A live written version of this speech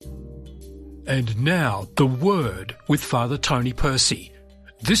And now, The Word with Father Tony Percy.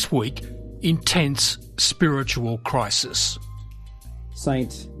 This week, intense spiritual crisis.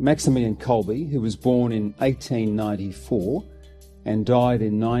 Saint Maximilian Kolbe, who was born in 1894 and died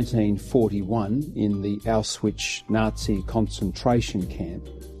in 1941 in the Auschwitz Nazi concentration camp,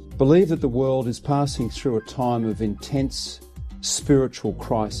 believed that the world is passing through a time of intense spiritual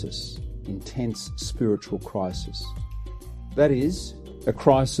crisis. Intense spiritual crisis. That is, a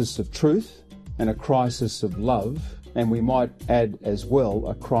crisis of truth and a crisis of love, and we might add as well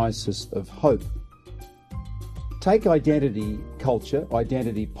a crisis of hope. Take identity culture,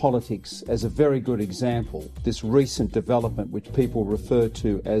 identity politics as a very good example, this recent development which people refer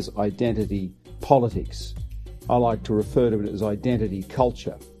to as identity politics. I like to refer to it as identity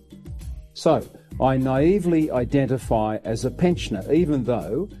culture. So, I naively identify as a pensioner, even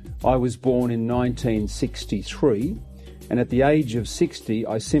though I was born in 1963, and at the age of 60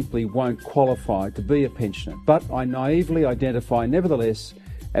 I simply won't qualify to be a pensioner. But I naively identify nevertheless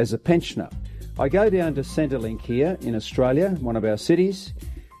as a pensioner. I go down to Centrelink here in Australia, one of our cities,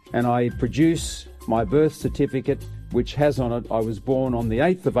 and I produce my birth certificate which has on it, I was born on the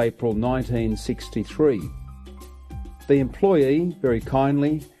 8th of April 1963. The employee very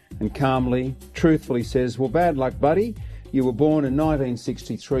kindly and calmly, truthfully says, "Well, bad luck, buddy. You were born in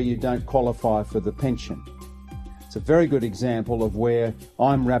 1963, you don't qualify for the pension." It's a very good example of where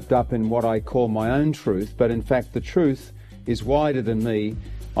I'm wrapped up in what I call my own truth, but in fact the truth is wider than me.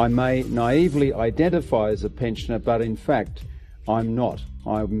 I may naively identify as a pensioner, but in fact I'm not.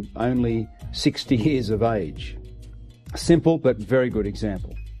 I'm only 60 years of age. A simple but very good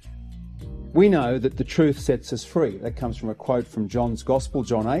example. We know that the truth sets us free. That comes from a quote from John's Gospel,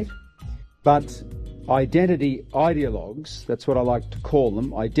 John 8. But identity ideologues, that's what I like to call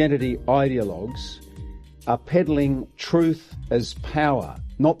them, identity ideologues, are peddling truth as power.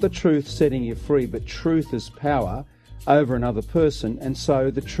 Not the truth setting you free, but truth as power over another person, and so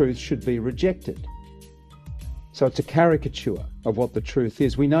the truth should be rejected. So it's a caricature of what the truth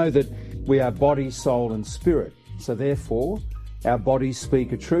is. We know that we are body, soul and spirit. So therefore, our bodies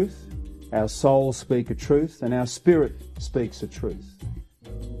speak a truth, our souls speak a truth, and our spirit speaks a truth.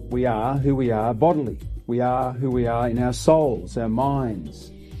 We are who we are bodily. We are who we are in our souls, our minds,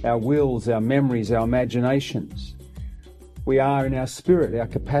 our wills, our memories, our imaginations. We are in our spirit, our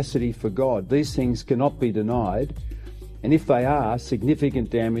capacity for God. These things cannot be denied, and if they are, significant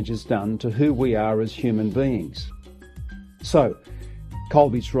damage is done to who we are as human beings. So,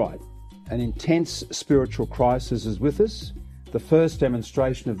 Kolbe's right. An intense spiritual crisis is with us. The first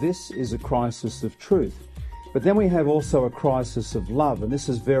demonstration of this is a crisis of truth. But then we have also a crisis of love, and this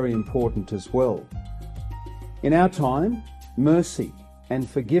is very important as well. In our time, mercy and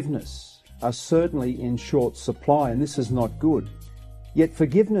forgiveness are certainly in short supply, and this is not good. Yet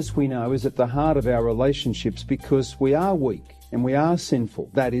forgiveness, we know, is at the heart of our relationships because we are weak and we are sinful.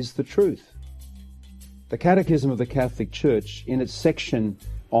 That is the truth. The Catechism of the Catholic Church, in its section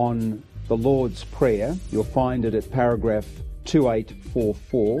on the Lord's Prayer, you'll find it at paragraph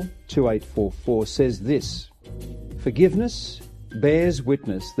 2844, says this: "Forgiveness bears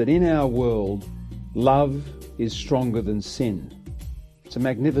witness that in our world love is stronger than sin." It's a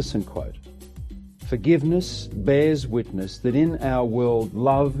magnificent quote. Forgiveness bears witness that in our world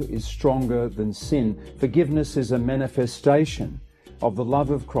love is stronger than sin. Forgiveness is a manifestation of the love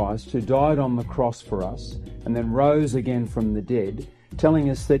of Christ, who died on the cross for us and then rose again from the dead, telling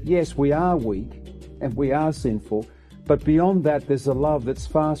us that yes, we are weak and we are sinful, but beyond that there's a love that's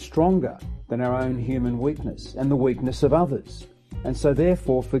far stronger than our own human weakness and the weakness of others. And so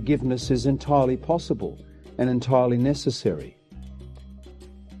therefore forgiveness is entirely possible and entirely necessary.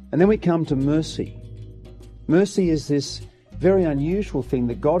 And then we come to mercy. Mercy is this very unusual thing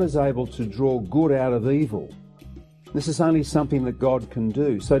that God is able to draw good out of evil. This is only something that God can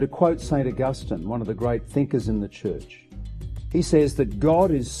do. So to quote St. Augustine, one of the great thinkers in the church, he says that God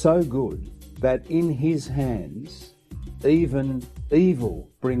is so good that in his hands even evil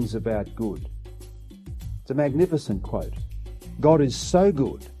brings about good. It's a magnificent quote. God is so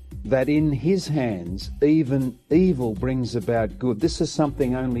good that in his hands even evil brings about good. This is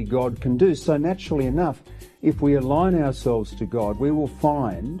something only God can do. So naturally enough, if we align ourselves to God, we will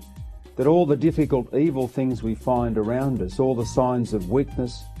find that all the difficult evil things we find around us, all the signs of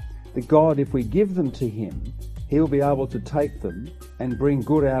weakness, that God, if we give them to him, he'll be able to take them and bring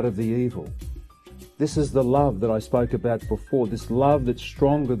good out of the evil. This is the love that I spoke about before, this love that's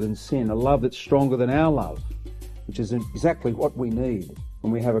stronger than sin, a love that's stronger than our love, which is exactly what we need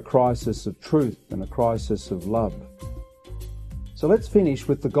when we have a crisis of truth and a crisis of love. So let's finish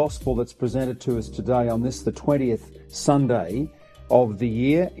with the gospel that's presented to us today on this, the 20th Sunday of the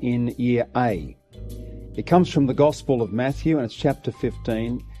year in Year A. It comes from the Gospel of Matthew, and it's chapter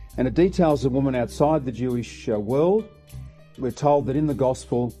 15, and it details a woman outside the Jewish world. We're told that in the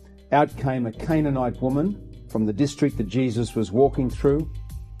Gospel, out came a Canaanite woman from the district that Jesus was walking through,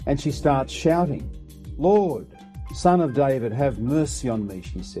 and she starts shouting, "Lord, Son of David, have mercy on me,"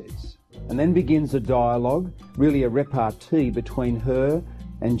 she says. And then begins a dialogue, really a repartee between her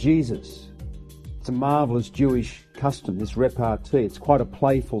and Jesus. It's a marvellous Jewish custom, this repartee. It's quite a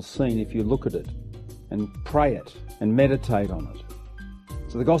playful scene if you look at it and pray it and meditate on it.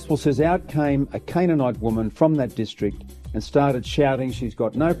 So the Gospel says, out came a Canaanite woman from that district and started shouting. She's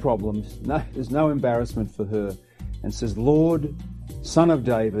got no problems, there's no embarrassment for her, and says, "Lord, Son of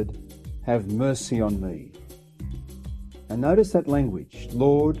David, have mercy on me." And notice that language,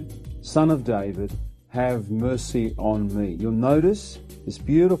 Lord, Son of David, have mercy on me. You'll notice this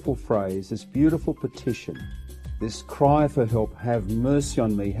beautiful phrase, this beautiful petition, this cry for help, have mercy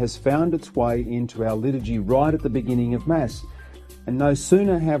on me, has found its way into our liturgy right at the beginning of Mass. And no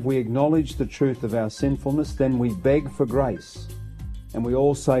sooner have we acknowledged the truth of our sinfulness than we beg for grace. And we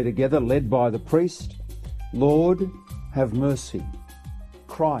all say together, led by the priest, Lord, have mercy.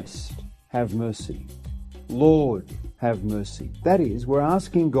 Christ, have mercy. Lord, have mercy. That is, we're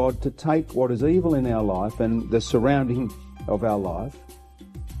asking God to take what is evil in our life and the surrounding of our life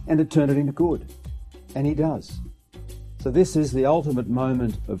and to turn it into good. And He does. So this is the ultimate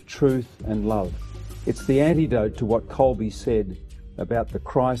moment of truth and love. It's the antidote to what Colby said about the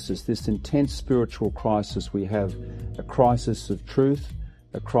crisis, this intense spiritual crisis we have, a crisis of truth,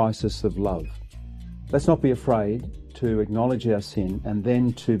 a crisis of love. Let's not be afraid to acknowledge our sin and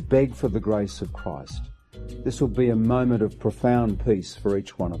then to beg for the grace of Christ. This will be a moment of profound peace for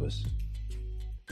each one of us.